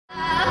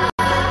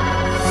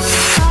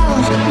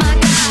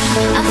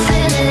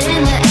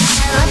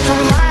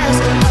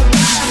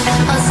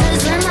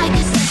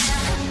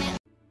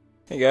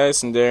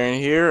Guys, and Darren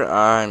here.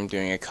 I'm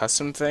doing a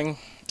custom thing.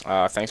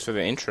 Thanks for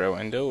the intro,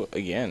 Endo,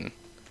 again.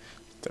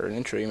 Third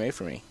intro you made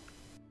for me.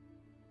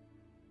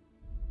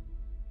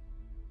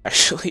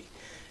 Actually,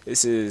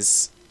 this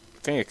is, I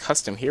think, a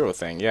custom hero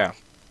thing, yeah.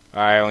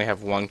 I only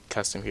have one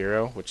custom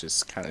hero, which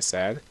is kind of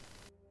sad.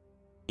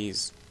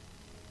 He's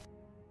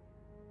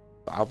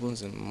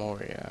Goblins in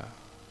Moria.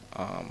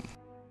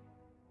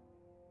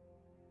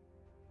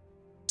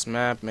 This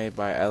map made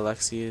by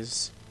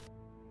Alexius.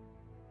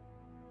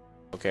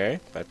 Okay,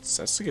 that's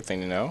a good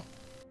thing to know.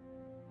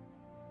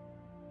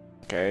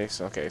 Okay,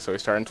 so we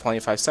start in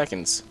 25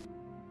 seconds.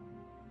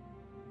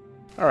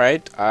 All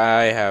right,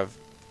 I have.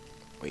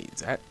 Wait,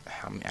 is that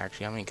how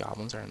many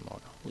goblins are in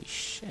Moria? Holy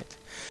shit.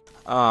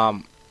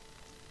 Where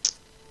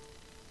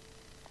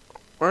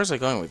was I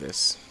going with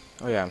this?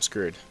 Oh yeah, I'm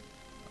screwed.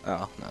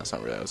 Oh no, that's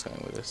not really where I was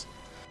going with this.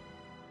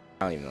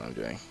 I don't even know what I'm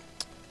doing.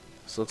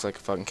 This looks like a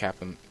fucking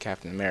Captain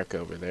America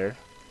over there.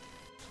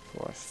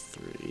 4,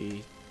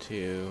 3,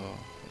 2,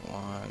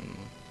 1.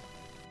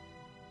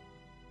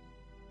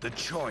 The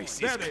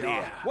choice is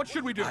clear. What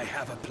should we do? I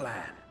have a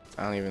plan.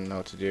 I don't even know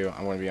what to do.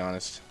 I'm gonna be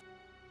honest.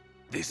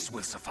 This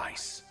will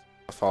suffice.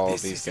 I'll follow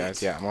these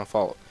guys. Yeah, I'm gonna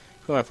follow.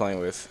 Who am I playing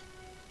with?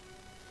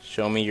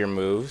 Show me your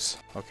moves.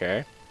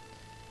 Okay.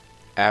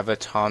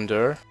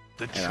 Avatonder.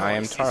 And I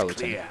am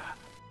Tarleton.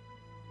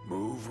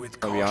 Move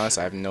with I'll be honest,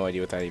 I have no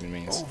idea what that even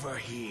means. Over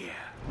here.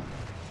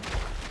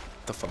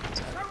 What the fuck is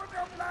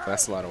that?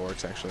 That's a lot of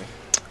works, actually.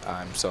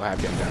 I'm so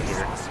happy I'm down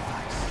here.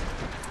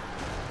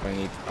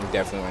 I'm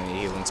definitely gonna need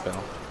a healing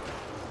spell.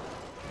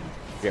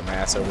 Get my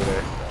ass over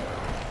there.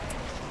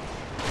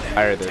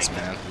 Fire this,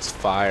 man. Just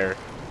fire.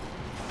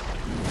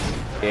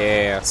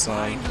 Yeah,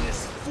 son.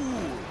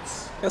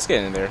 Let's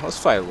get in there. Let's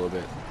fight a little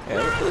bit.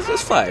 Yeah,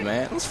 let's fight,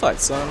 man. Let's fight,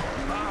 son.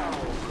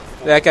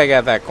 That guy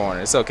got that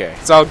corner. It's okay.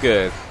 It's all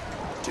good.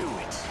 Do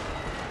it.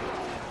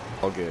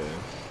 All good.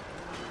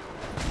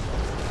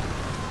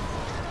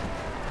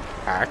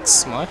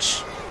 Axe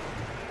much?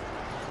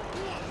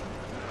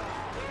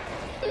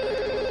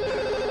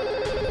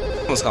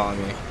 Someone's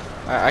calling me.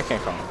 I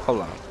can't call him.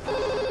 Hold on.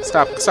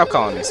 Stop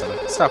calling me, son.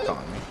 Stop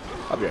calling me.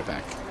 I'll be right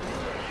back.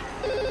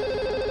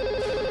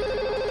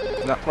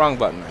 No, wrong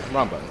button, man.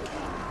 Wrong button.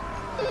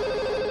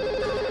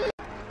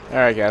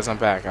 Alright, guys, I'm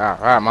back.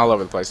 I'm all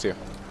over the place, too.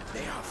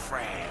 They are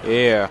frail.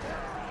 Yeah.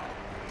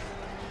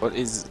 What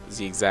is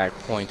the exact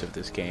point of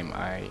this game?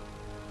 I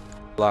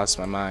lost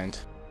my mind.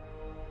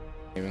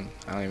 I don't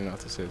even know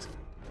what this is.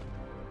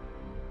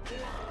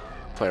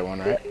 Player 1,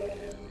 right?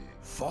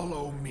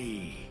 Follow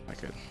me. I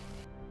could.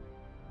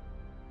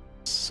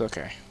 It's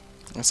okay.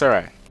 It's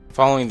alright.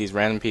 Following these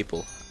random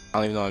people. I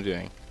don't even know what I'm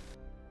doing.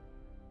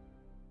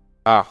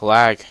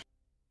 Lag.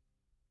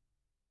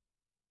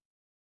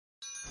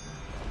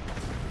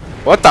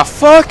 What the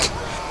fuck?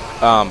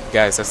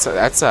 Guys, that's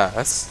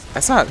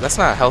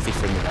not healthy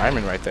for the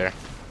environment right there.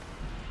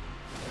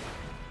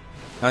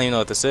 I don't even know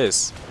what this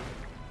is.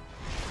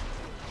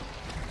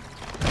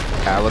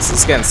 Yeah,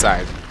 let's get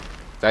inside.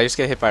 Did I just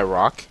get hit by a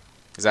rock?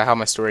 Is that how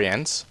my story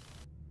ends?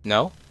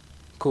 No?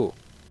 Cool.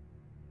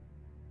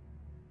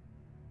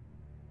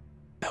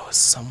 That was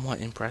somewhat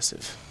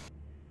impressive.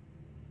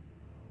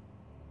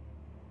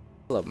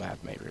 I love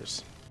map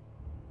makers.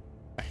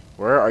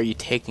 Where are you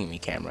taking me,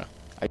 camera?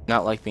 I do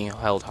not like being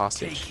held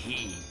hostage. Take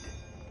heed.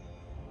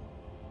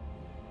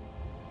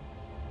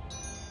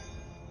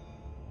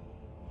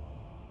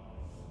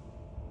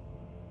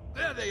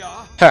 There they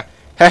are. Ha!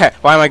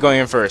 Why am I going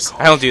in first?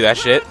 I don't do that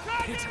shit.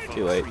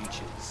 Too late.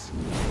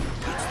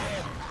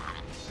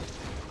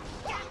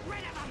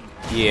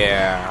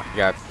 Yeah,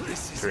 got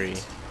 3.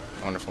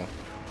 Wonderful.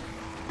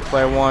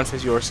 Player 1,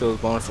 50 your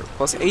skills bonus for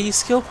plus 80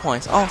 skill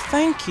points. Oh,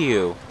 thank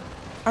you.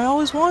 I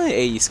always wanted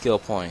 80 skill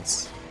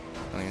points.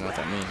 I don't even know what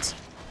that means.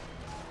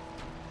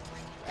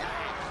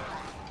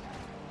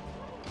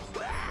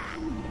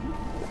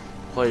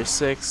 Player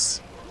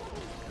 6.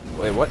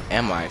 Wait, what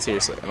am I?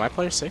 Seriously, am I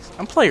player 6?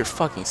 I'm player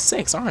fucking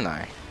 6, aren't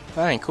I?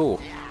 That ain't cool.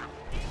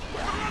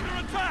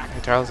 Hey,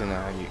 Tarleton,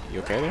 you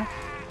okay there?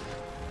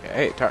 Yeah,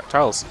 hey,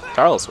 Tarles,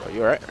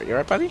 you alright? Are you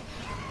alright, buddy?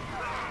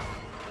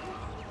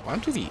 Why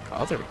to the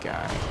other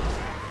guy?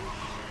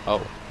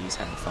 Oh, he's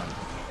having fun.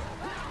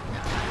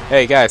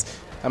 Hey, guys,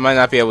 I might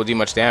not be able to do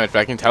much damage, but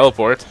I can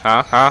teleport.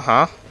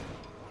 Huh?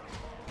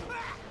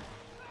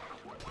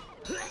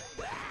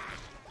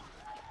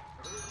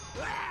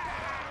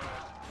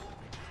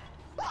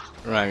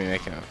 Remind me of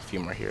making a few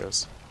more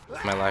heroes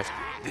in my life.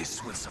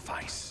 This will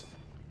suffice.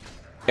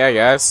 Yeah,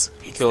 guys,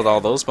 he killed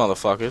all those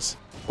motherfuckers.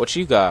 What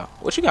you got?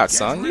 What you got,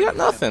 son? You got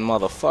nothing,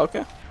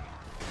 motherfucker.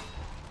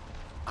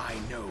 I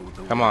know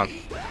the Come on.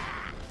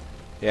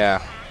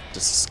 Yeah,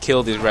 just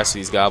kill the rest of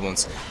these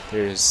goblins.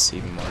 There's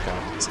even more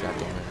goblins. God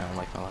damn it, I don't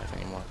like my life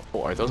anymore.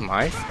 Oh, are those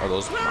my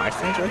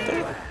friends right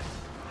there?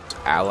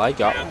 Ally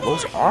goblins.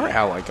 Those are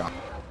ally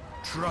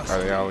goblins.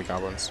 Are they ally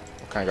goblins?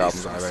 What kind of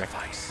goblins are they?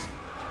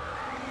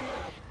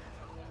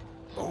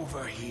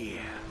 Over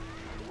here.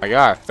 My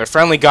God, they're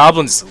friendly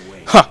goblins.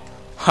 Huh.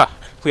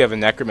 We have a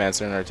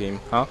necromancer in our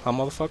team. Huh,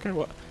 motherfucker?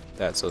 What?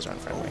 Those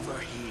aren't friendly. Over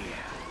here.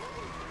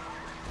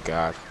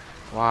 God.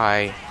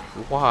 Why?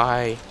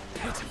 Why?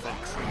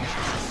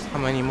 How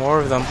many more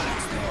of them?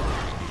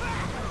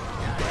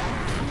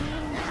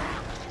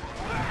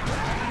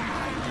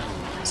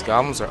 These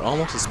goblins are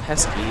almost as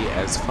pesky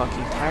as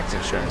fucking tax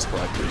insurance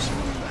collectors.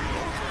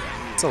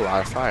 It's a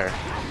lot of fire.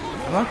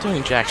 I'm not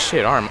doing jack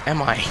shit, am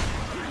I?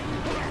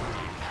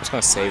 I'm just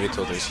gonna save it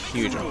till there's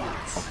huge.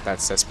 Oh,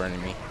 that's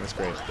burning me. That's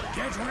great.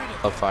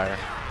 Love fire.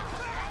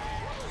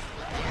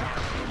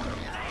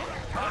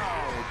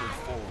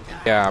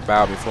 Yeah,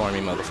 bow before me,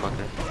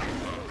 motherfucker.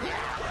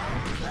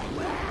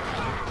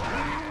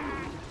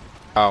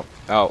 Oh,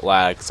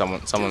 lag.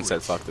 Someone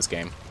said fuck this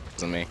game. It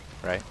wasn't me,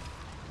 right?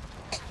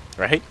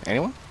 Right?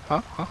 Anyone?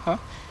 Huh?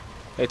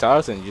 Hey,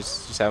 Tarleton,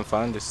 just having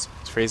fun? Just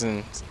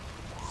freezing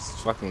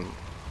fucking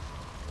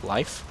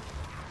life?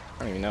 I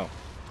don't even know.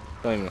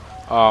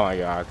 Oh my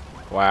god.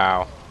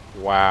 Wow.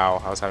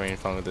 I was having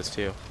fun with this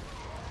too.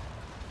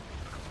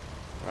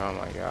 Oh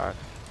my god.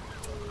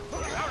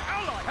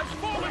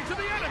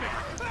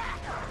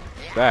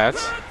 That.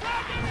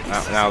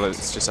 Now that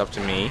it's just up to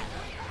me.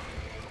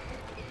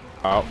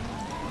 Oh.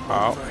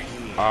 I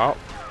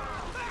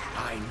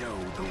know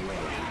the way.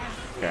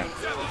 Okay.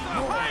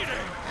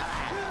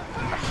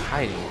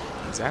 Hiding.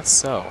 Is that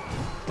so?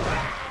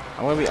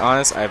 I'm gonna be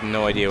honest, I have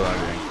no idea what I'm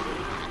doing.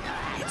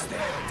 It's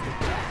them.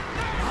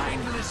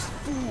 Mindless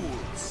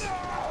fools.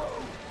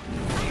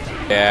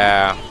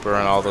 Yeah,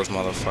 burn all those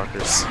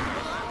motherfuckers.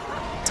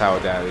 That's how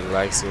Daddy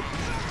likes it.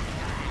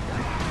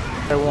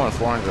 I won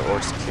 400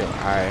 orcs to kill.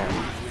 I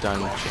have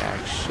done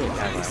jack shit,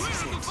 have I?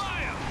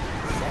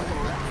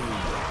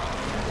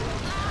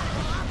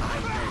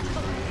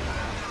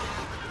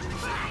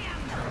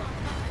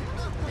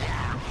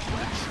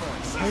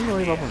 How are you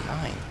only level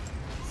 9?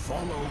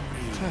 Follow me.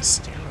 What kind of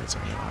steroids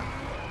are you on?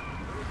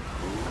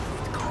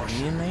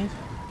 Korean made?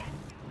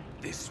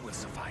 This will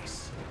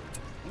suffice.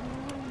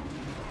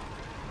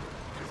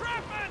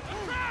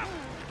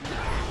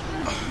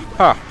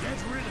 Huh.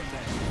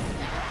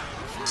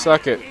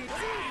 Suck it.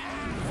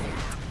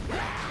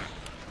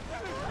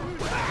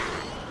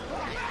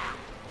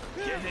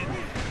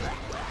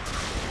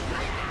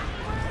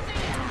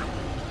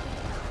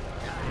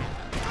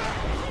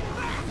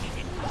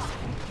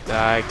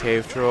 Die,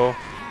 cave troll.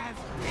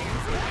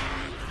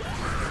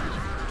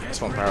 This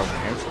one powerful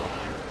cave troll.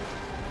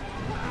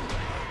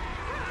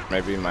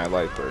 Maybe my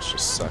light burst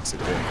just sucks a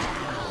dick.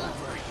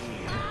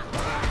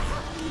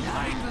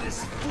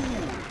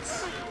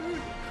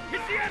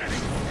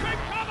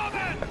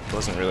 That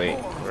wasn't really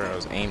where I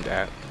was aimed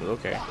at, but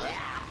okay.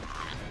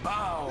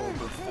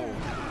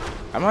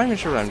 I'm not even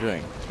sure what I'm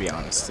doing, to be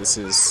honest. This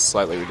is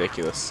slightly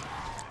ridiculous.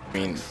 I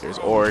mean, there's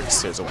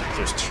orcs,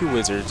 there's 2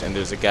 wizards, and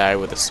there's a guy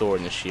with a sword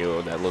and a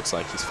shield that looks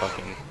like he's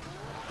fucking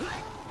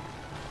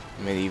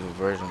medieval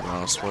version of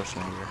Arnold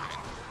Schwarzenegger.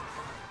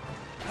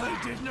 I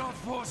did not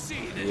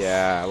foresee this.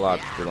 Yeah, a lot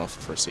of people don't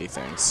foresee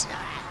things.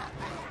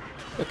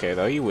 Okay,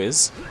 though, you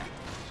whiz.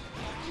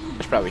 I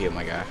should probably heal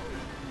my guy.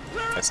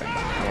 That's saying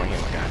I want to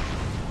heal my guy.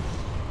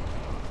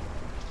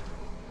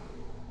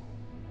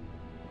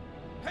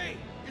 Hey,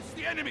 it's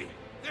the enemy.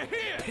 They're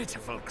here.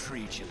 Pitiful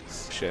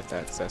creatures. Shit,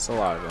 that's a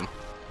lot of them.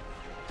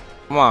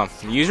 Come on,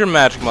 use your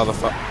magic,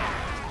 motherfucker.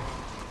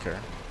 Okay.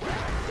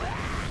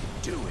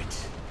 Do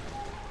it.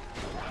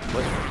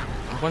 What?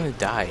 I'm gonna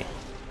die.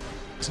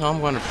 So I'm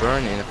gonna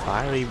burn in a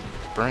fiery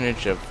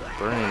burnage of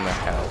burning my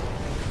hell.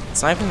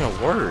 It's not even a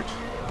word.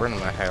 Burning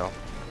my hell.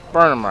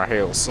 Burning my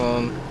hell,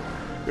 son.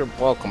 You're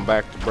welcome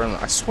back to burning.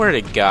 I swear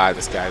to God,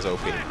 this guy's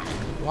OP.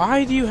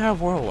 Why do you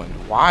have Whirlwind?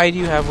 Why do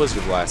you have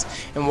Wizard Blast?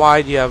 And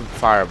why do you have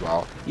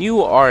Fireball?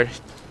 You are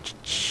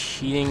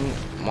cheating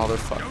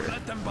motherfucker.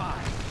 Let them by.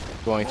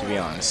 Going to be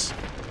honest.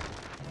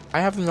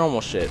 I have the normal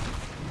shit.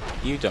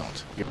 You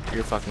don't.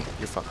 You're fucked up.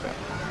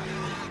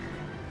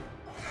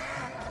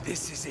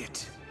 This is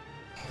it.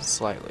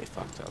 Slightly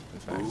fucked up, in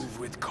fact. Move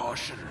with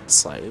caution.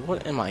 Slightly.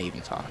 What am I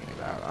even talking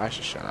about? I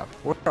should shut up.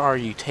 Where are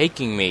you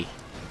taking me?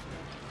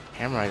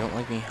 Hammer, I don't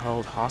like being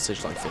held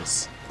hostage like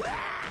this.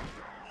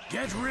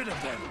 Get rid of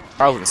them.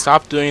 Arlen,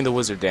 stop doing the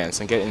wizard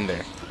dance and get in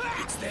there.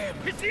 It's them.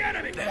 It's the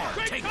enemy. There,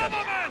 take them.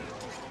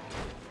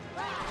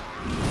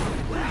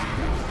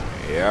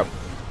 Yep.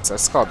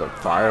 That's called a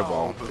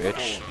fireball,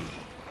 bitch.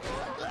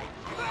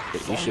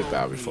 But you should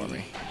bow before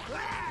me.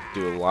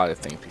 Do a lot of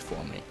things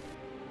before me.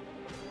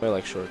 I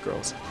like short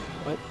girls.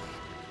 What?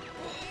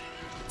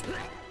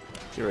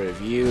 Get rid of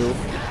you.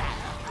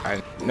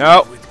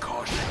 No! With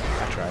caution.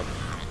 I tried.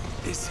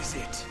 This is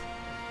it.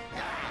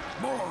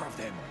 More of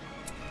them.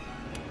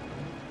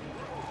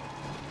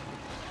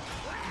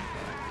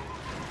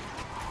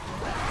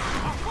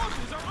 Our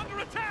forces are under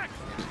attack.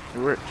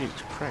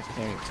 Jesus Christ, I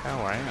can't even tell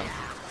where I am.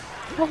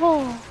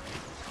 Oh.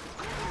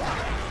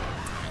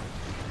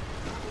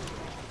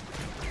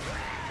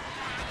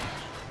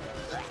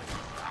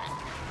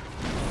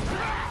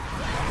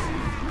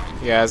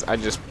 Guys, I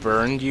just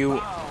burned you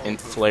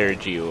and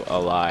flared you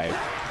alive.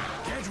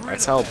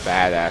 That's how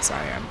badass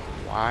I am.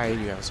 Why do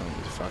you have so many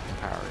fucking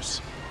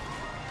powers?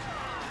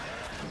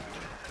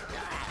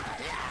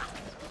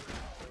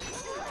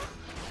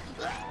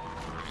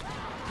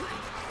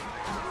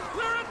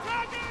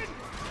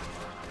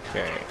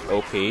 Okay,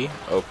 OP,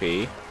 OP,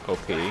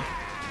 OP,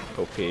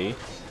 OP,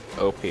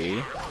 OP.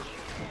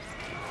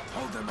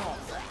 Hold them off.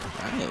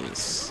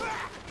 Nice.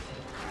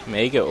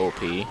 Mega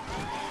OP,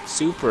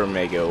 super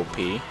mega OP,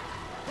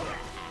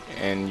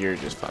 and you're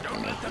just fucking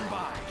Don't me. let them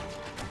by.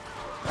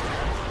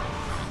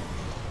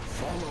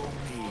 Follow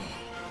me.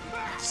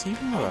 Does he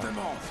even Hold have them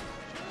off.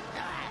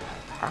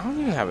 I don't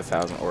even have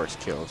 1,000 orcs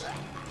killed.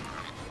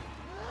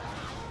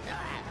 I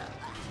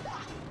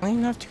don't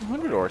even have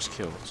 200 orcs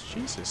killed.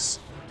 Jesus.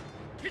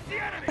 It's the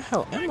enemy. What the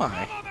hell am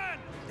I? Come on, men.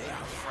 They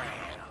are frail.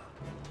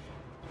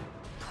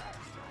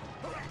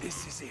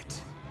 This is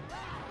it.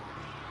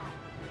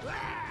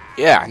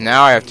 Yeah,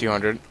 now I have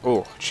 200.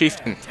 Oh,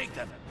 chieftain. Take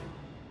them.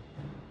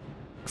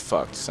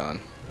 Fucked, son.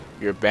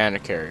 You're a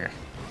bandit carrier.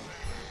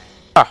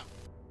 Ah,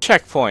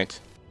 checkpoint.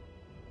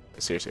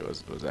 Seriously,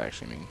 what does that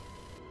actually mean?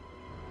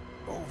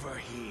 Over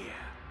here.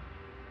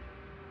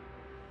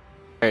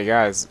 Hey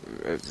guys,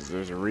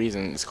 there's a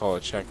reason it's called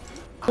a check.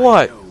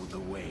 What? I know the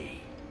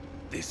way.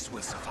 This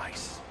will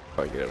suffice.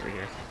 Oh, get over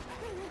here.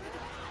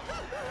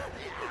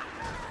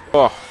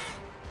 Oh,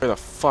 where the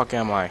fuck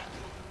am I?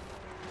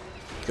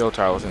 Go,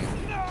 Tarleton.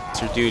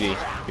 It's your duty.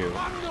 You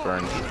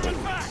burn people.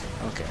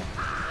 Okay.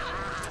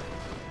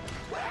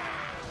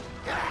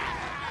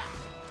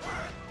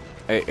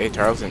 Hey,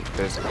 Tarleton,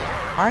 there's...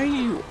 Why are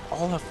you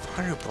all a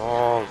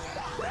fireball?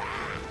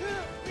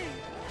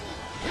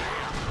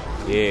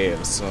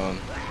 Yeah, son.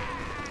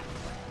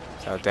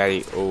 That's how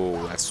daddy...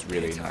 Oh, that's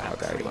really not how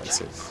daddy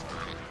likes it.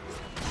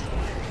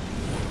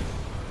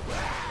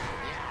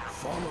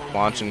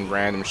 Launching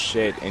random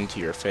shit into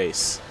your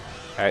face.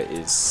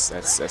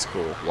 That's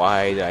cool.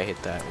 Why did I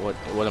hit that? What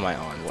am I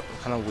on? What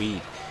kind of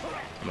weed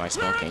am I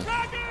smoking?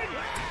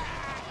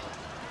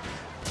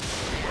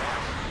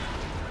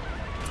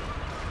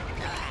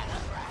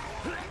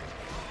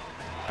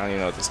 I don't even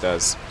know what this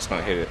does. I'm just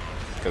gonna hit it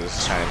because it's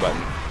a shiny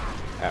button.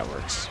 That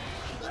works.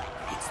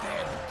 It's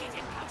them. Get in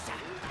closer.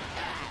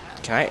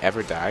 Can I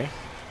ever die?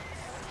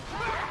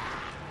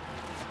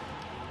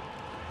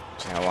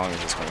 So how long is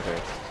this gonna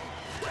take?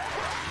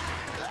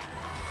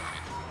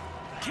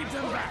 Keep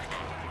them back.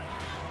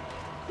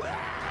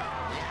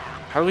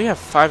 How do we have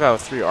 5 out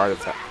of 3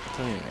 artifacts? That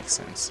doesn't even make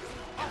sense.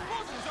 Our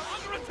forces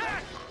are under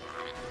attack.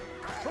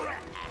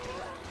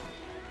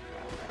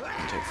 It's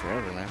gonna take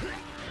forever, man.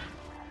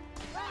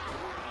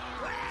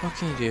 What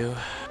can you do?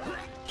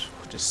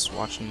 Just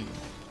watching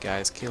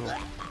guys kill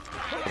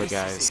other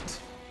guys.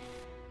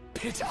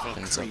 Pitiful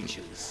And some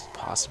creatures.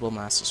 possible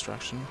mass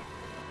destruction.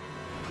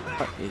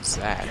 What is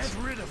that? Get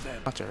rid of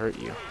them. Not to hurt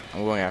you.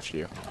 I'm going after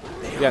you.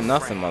 You got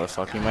nothing,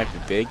 motherfucker. You might be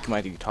big, you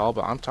might be tall,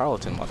 but I'm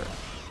Tarleton, mother.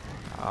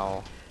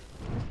 Ow.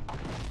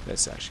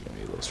 That's actually gonna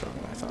be a little stronger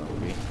than I thought it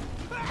would be.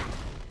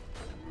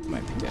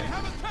 Might be dead.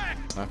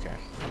 Okay.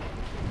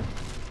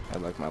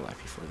 I'd like my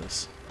life before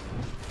this.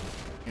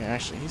 Yeah,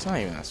 actually, he's not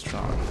even that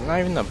strong. You're not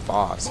even the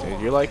boss, dude.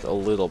 You're like a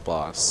little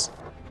boss.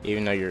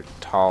 Even though you're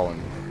tall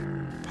and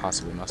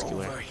possibly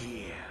muscular. Over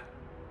here.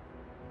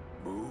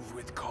 Move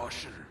with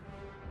caution.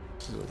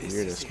 This is the This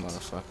weirdest is it.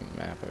 motherfucking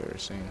map I've ever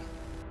seen.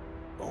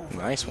 Over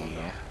Nice one,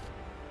 here.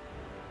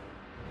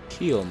 though.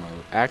 Heal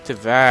mode.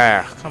 Active.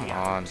 Ah, come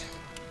on.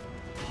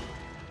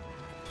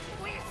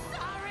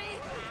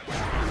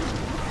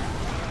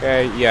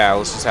 Okay, yeah,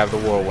 let's just have the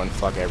whirlwind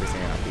fuck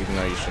everything up, even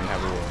though you shouldn't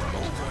have a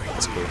whirlwind.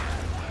 That's cool.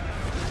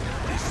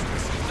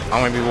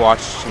 I'm gonna be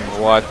watching.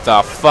 What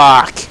the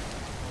fuck?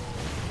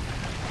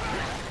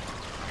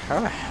 How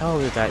the hell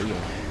did that even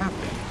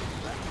happen?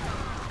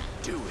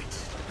 Do it.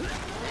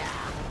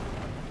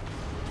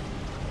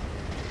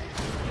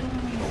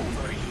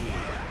 Over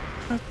here.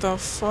 What the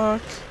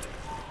fuck?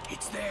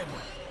 It's them.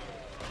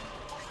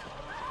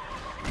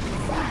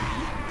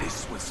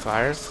 This was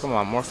Fire? Come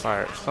on, more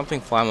fire. Something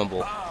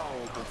flammable. bow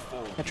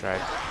before. I tried.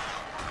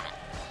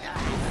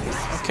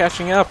 I'm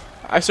catching up.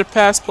 I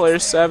surpassed player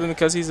 7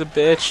 because he's a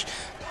bitch.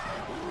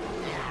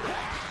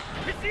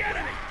 It's the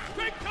enemy.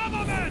 Take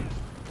cover, men.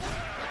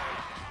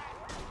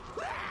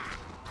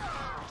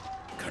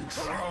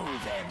 Control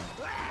them.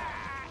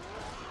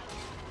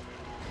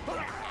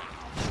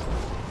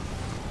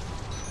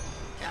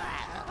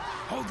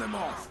 Hold them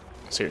off.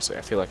 Seriously,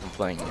 I feel like I'm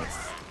playing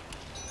with...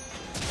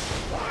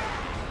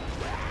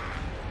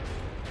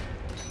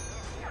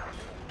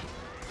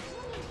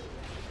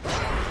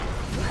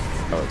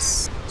 Oh,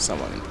 it's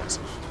somewhat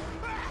impressive.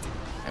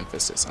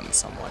 Emphasis on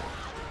somewhat.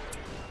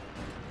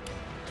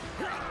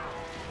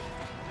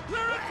 We're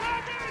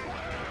attacking.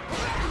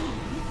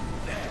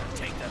 There,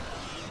 take them.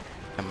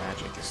 The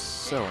magic is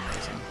so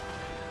amazing.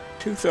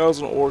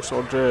 2,000 orcs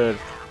are dead.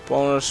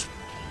 Bonus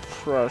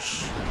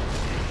crush.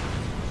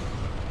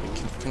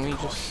 Can we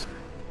just...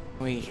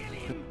 Can we...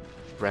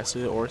 Rest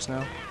of the orcs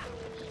now?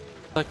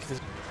 Like this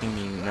is getting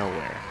me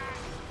nowhere.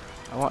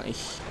 I want a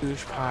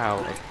huge pile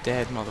of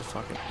dead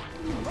motherfuckers.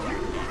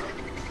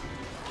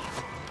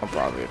 I'm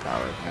probably a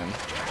power, man.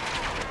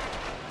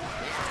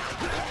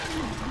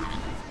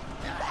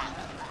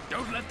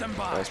 Don't let them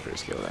by. That's pretty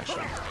skilled,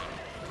 actually.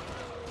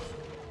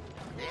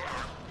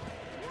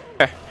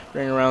 Okay,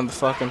 bring around the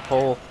fucking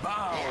pole.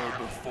 Bow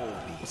before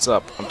me. What's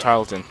up? I'm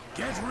Tarleton.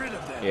 Get rid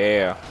of them.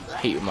 Yeah,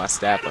 hit with my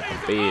staff like a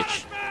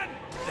bitch.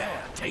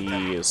 There, take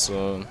them. Yeah,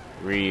 son.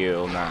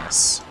 Real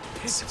nice.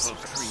 Pitiful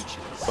creatures.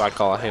 That's what I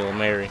call a Hail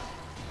Mary.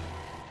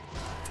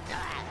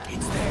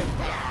 It's them.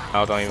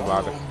 Oh, don't even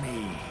bother. Follow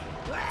me.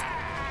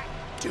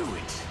 Do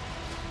it.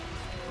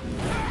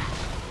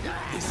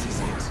 This is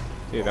it.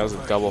 Dude, that was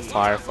a double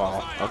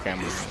firefall. Okay,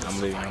 I'm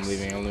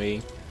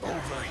leaving.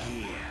 Over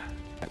here.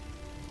 That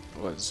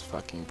was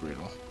fucking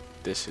brutal.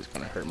 This is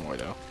gonna hurt more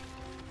though.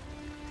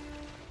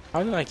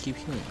 How did I keep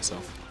healing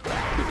myself?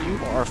 Dude,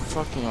 you are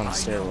fucking on I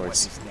know what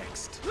steroids. is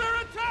next. They're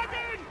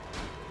attacking!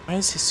 Why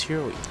is his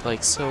hero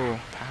like so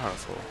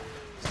powerful?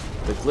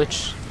 The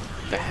glitch,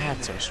 the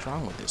hacks are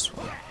strong with this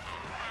one.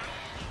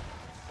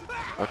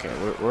 Okay,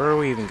 where are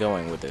we even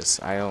going with this?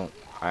 I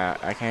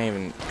can't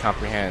even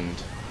comprehend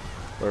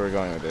where we're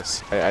going with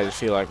this. I just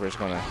feel like we're just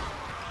gonna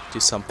do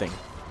something.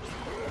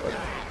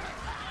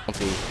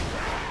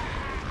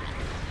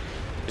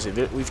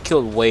 We've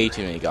killed way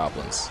too many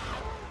goblins.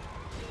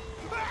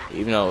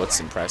 Even though it's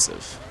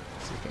impressive.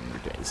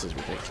 This is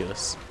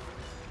ridiculous.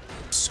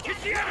 So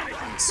many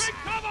goblins.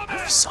 I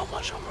have so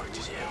much homework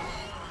to do.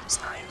 It's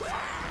not even fun.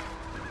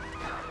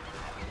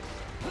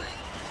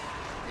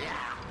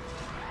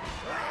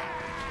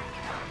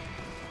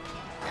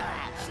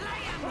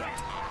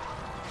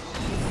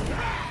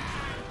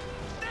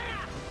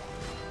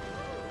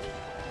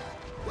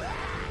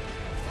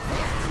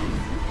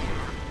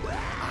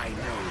 I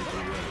know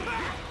the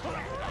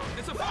way.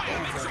 It's a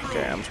fire!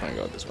 Okay, I'm just gonna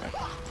go this way.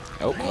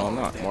 Oh, no, I'm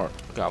not. More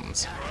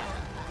goblins.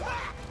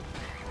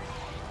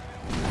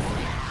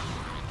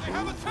 They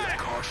have With attacked!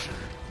 caution.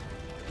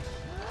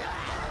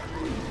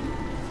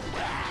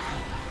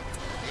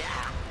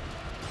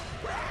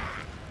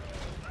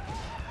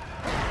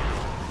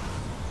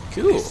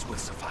 Cool. This will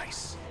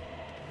suffice.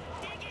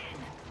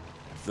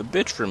 The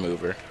bitch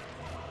remover.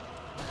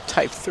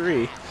 Type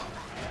 3.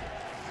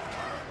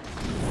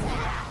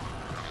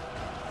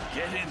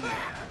 Get in there.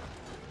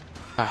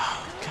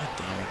 Oh, god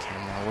damn it,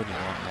 camera. What do you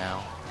want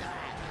now?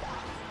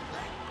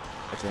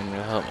 That didn't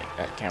really help me.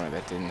 That camera,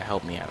 that didn't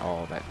help me at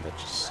all. That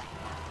just...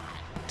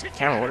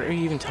 Camera, what are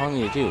you even telling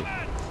me to do?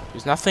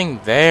 There's nothing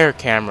there,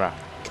 camera.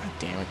 God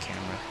damn it,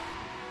 camera.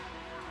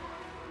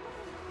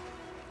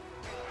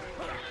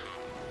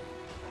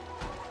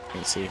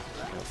 You see?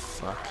 Oh,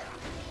 fuck.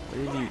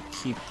 Where did you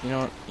keep... You know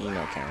what? You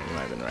know, camera, you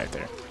might have been right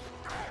there.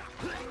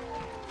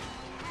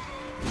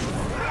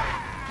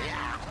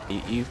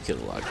 You've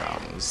killed a lot of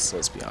goblins,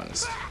 let's be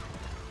honest.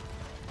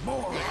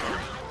 More.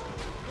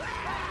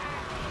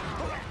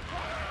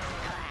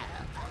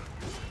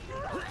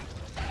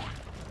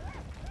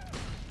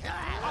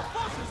 Our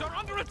forces are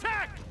under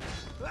attack!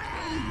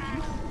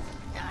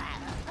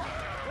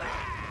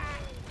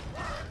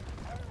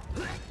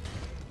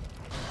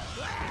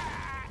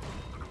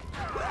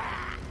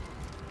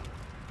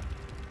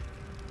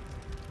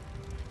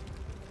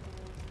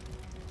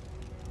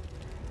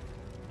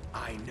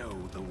 I know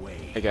the way.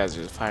 Hey guys,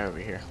 there's a fire over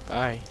here.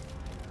 Bye.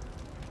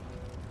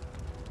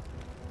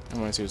 I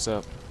want to see what's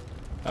up.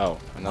 Oh,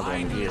 another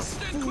one here.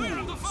 Stand clear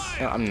of the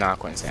fire! No, I'm not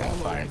going to stand on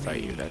fire and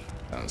fight you. That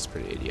sounds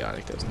pretty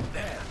idiotic, doesn't it?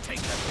 There, take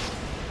them.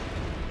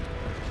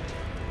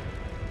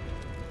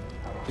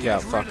 We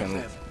got Get rid of fucking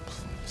them.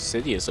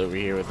 Sidious over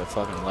here with the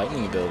fucking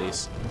lightning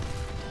abilities.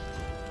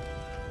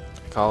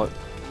 I call it.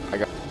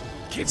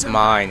 It's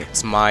mine.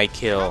 It's my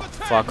kill.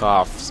 Fuck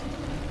off.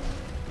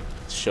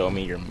 Show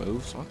me your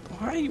moves.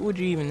 Why would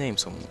you even name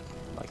someone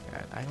like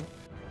that? I don't.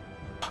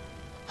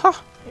 Huh.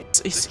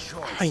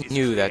 I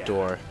knew that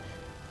door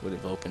would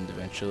have opened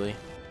eventually.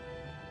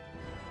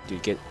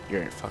 Dude, get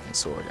your fucking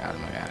sword out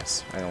of my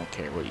ass. I don't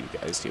care what you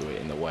guys do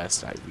in the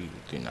West. We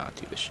do not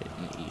do this shit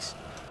in the East.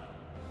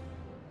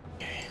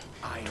 Okay.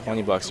 I know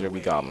 20 bucks, the there'll be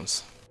way.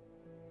 goblins.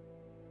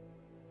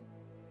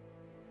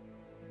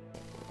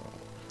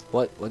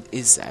 What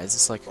is that? Is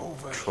this like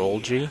Over Troll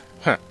G? here.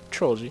 Huh,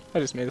 Troll G. I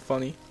just made it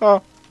funny.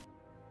 Oh.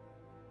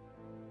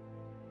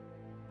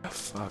 Oh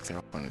fuck, they're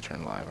all going to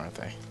turn live, aren't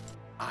they?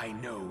 I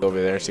know. Go over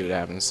the there, way. see what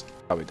happens.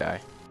 Probably die.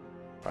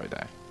 Probably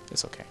die.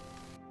 It's okay.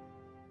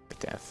 But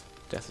death.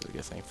 Death is a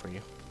good thing for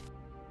you.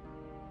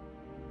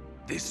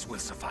 This will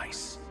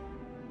suffice.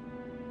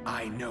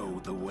 I know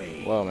the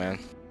way. Whoa, man.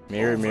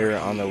 Mirror, Over mirror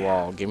on the here.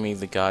 wall. Give me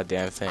the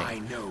goddamn thing. I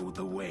know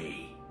the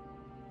way.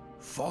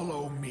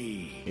 Follow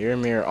me. Mirror,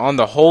 mirror on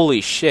the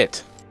holy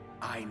shit.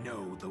 I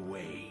know the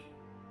way.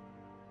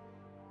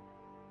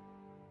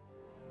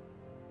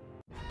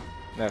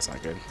 That's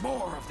not good.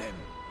 More of them.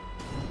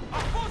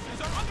 Our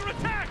forces are under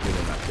attack!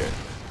 Really not good.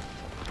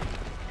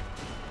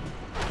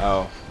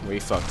 Oh, we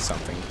fucked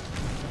something.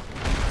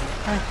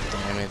 God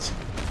damn it.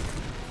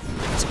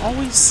 There's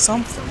always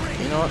something.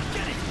 You know what?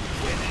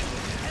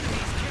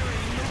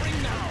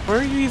 Where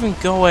are you even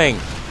going?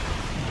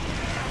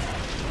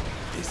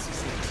 This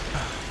is it.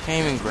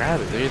 Can't even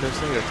grab it, dude. Those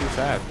things are too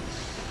fat.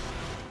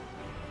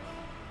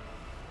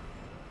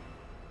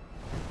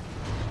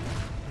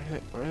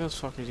 Where are those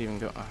fuckers even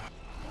go?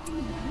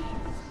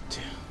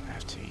 Dude, I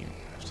have to even.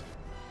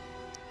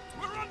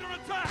 We're under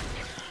attack!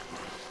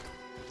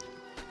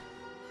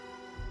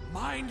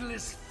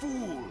 Mindless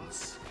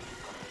fools.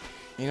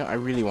 You know, I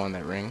really want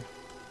that ring.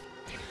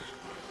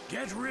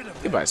 Get rid of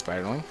them. Goodbye,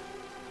 Spiderling.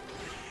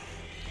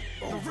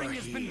 Over The ring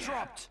has been here.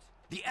 dropped.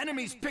 The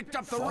enemy's picked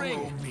up the Follow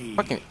ring. me.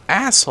 Fucking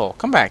asshole.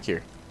 Come back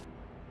here.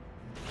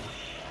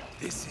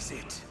 This is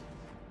it.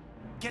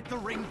 Get the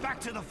ring back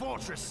to the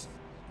fortress.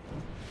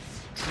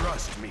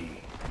 Trust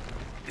me.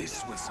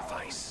 This will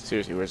suffice.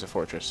 Seriously, where's the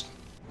fortress?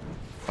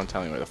 Don't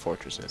tell me where the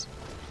fortress is.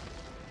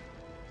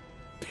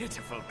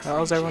 Pitiful creatures.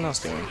 How's everyone else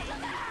doing?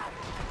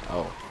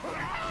 Oh.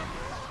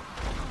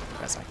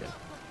 That's not good.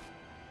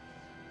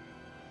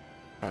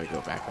 Probably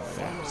go back over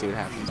there. See what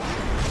happens.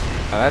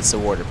 Now that's the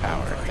water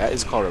power. That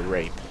is called a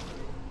rape.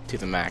 To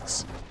the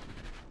max.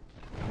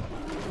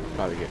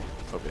 Probably get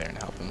over there and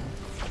help him.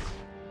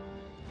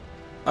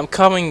 I'm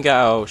coming,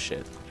 oh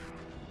shit.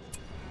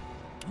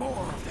 More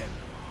of them.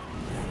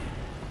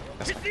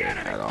 That's not good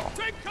at all.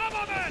 Take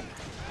cover, men!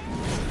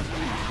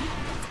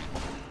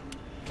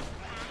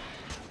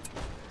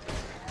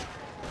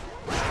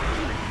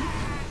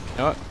 You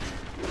know what?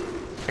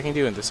 I can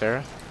do in this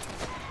era.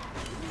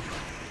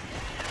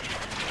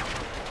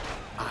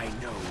 I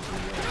know the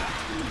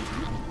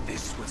way.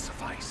 This will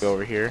suffice. Go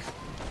over here.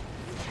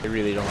 They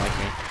really don't like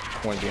me.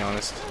 I want to be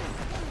honest.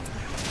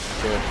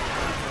 Good.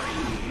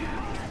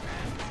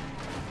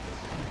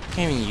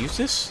 Can't even use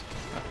this?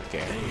 Okay.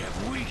 They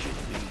have weakened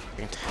me. I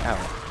can tell.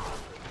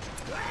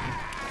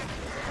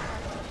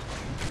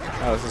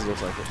 Oh, this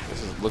looks like it.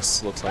 This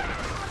is, looks like it.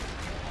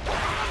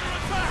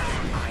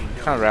 I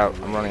know Kind of route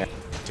I'm running out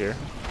here.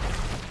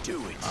 Do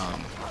it.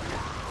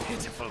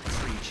 Pitiful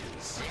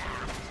creatures.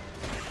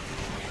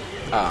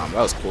 That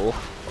was cool.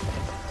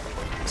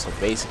 So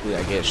basically,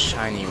 I get a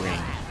shiny ring.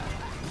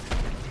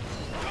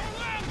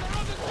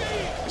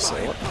 So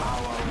what?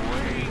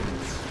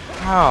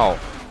 How?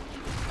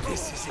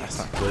 This is That's it.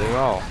 not good at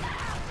all.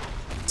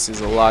 This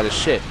is a lot of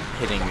shit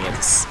hitting me at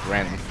this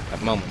random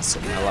at moments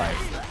of my life.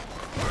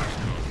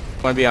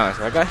 I want to be honest,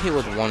 I got hit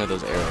with one of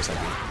those arrows.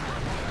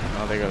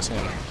 Oh, there goes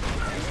him.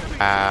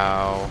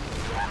 Ow.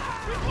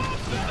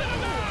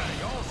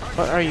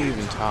 What are you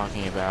even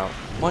talking about?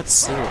 What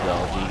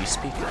Citadel do you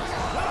speak of?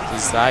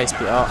 Does I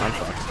speak? Oh, I'm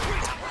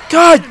fucked.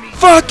 God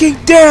fucking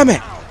damn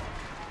it! I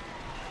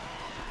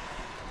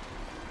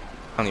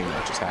don't even know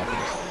what just happened.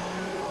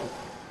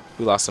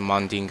 We lost a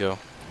Mondingo.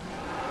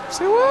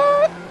 Say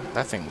what?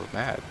 That thing was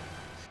mad.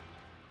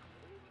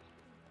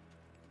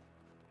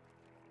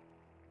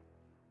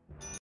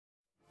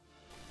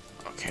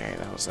 Okay,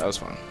 that was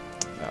fun.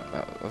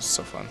 That was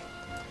so fun.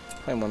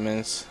 21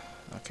 minutes.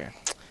 Okay.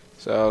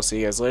 So I'll see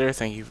you guys later.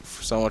 Thank you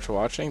so much for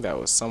watching. That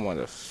was somewhat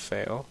a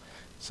fail.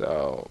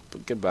 So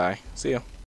goodbye. See you.